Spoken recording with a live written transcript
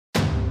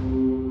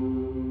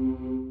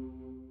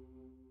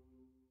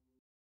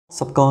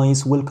What's up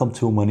guys, welcome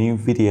to my new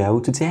video.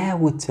 Today I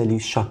will tell you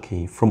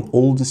Chucky from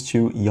oldest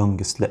to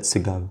youngest. Let's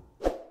go.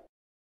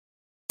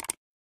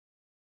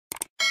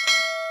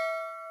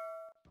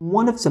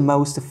 One of the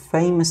most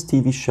famous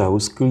TV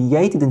shows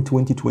created in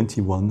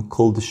 2021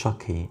 called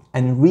Chucky,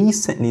 and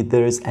recently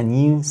there is a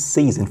new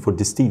season for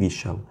this TV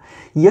show.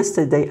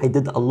 Yesterday I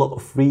did a lot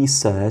of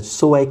research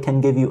so I can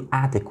give you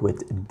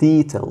adequate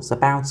details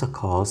about the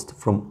cast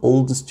from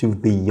oldest to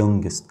the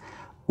youngest.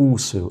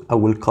 Also, I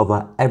will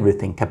cover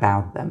everything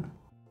about them.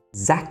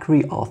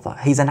 Zackary Arthur,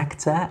 he's an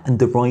actor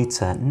and a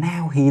writer.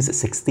 Now he is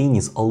 16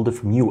 years older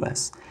from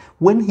US.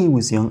 When he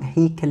was young,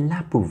 he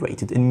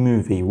collaborated in a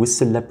movie with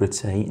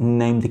celebrity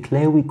named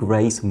Chloe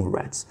Grace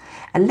Moretz.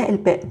 A little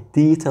bit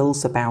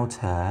details about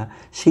her: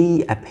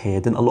 she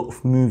appeared in a lot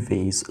of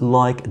movies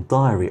like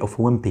Diary of a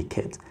Wimpy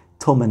Kid,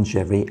 Tom and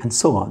Jerry, and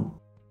so on.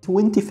 In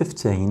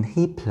 2015,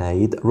 he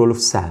played the role of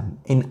Sam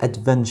in an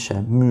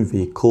adventure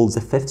movie called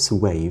The Fifth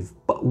Wave,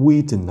 but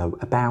we don't know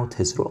about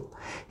his role.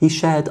 He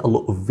shared a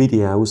lot of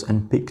videos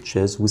and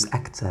pictures with an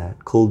actor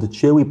called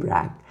Joey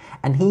Bragg,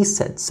 and he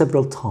said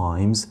several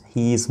times,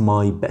 "He is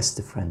my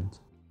best friend."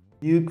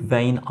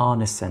 Bjorgvin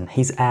Arnarson,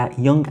 he's a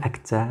young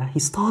actor. He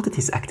started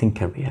his acting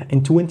career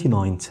in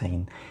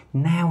 2019.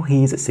 Now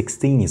he's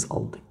 16 years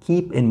old.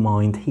 Keep in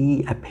mind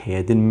he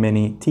appeared in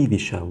many TV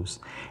shows.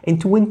 In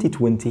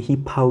 2020 he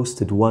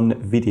posted one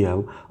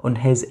video on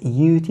his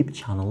YouTube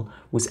channel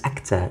with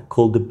actor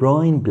called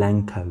Brian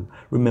Blanco.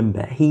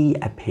 Remember, he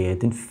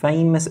appeared in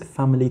famous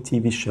family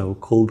TV show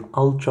called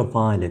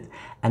Ultraviolet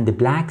and The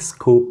Black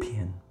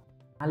Scorpion.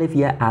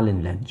 Alyvia,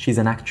 she's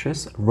an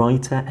actress,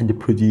 writer and a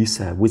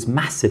producer with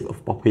massive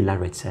of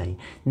popularity.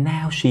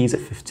 Now she's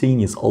 15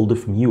 years older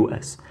from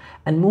US.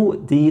 And more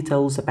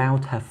details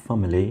about her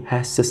family: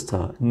 her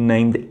sister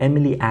named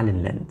Emily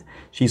Alyn.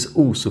 She's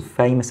also a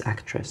famous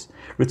actress.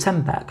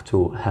 Return back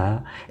to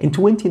her. In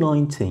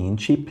 2019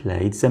 she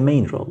played the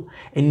main role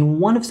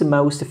in one of the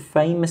most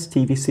famous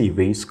TV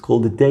series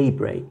called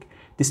Daybreak.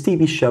 This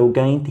TV show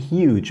gained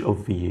huge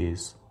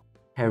views.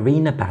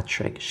 Karina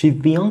Patrick, she's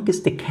the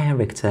youngest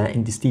character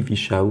in this TV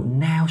show.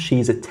 Now she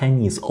is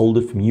 10 years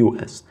older from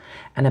US.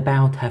 And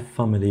about her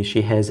family,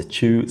 she has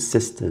 2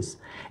 sisters.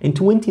 In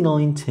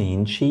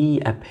 2019, she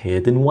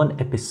appeared in one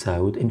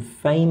episode in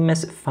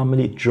famous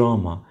family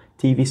drama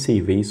TV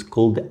series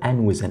called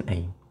N with an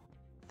A.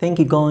 Thank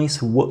you guys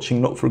for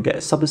watching. Don't forget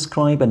to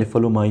subscribe and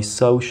follow my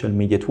social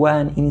media, Twitter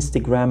and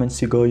Instagram, and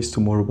see you guys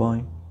tomorrow.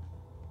 Bye.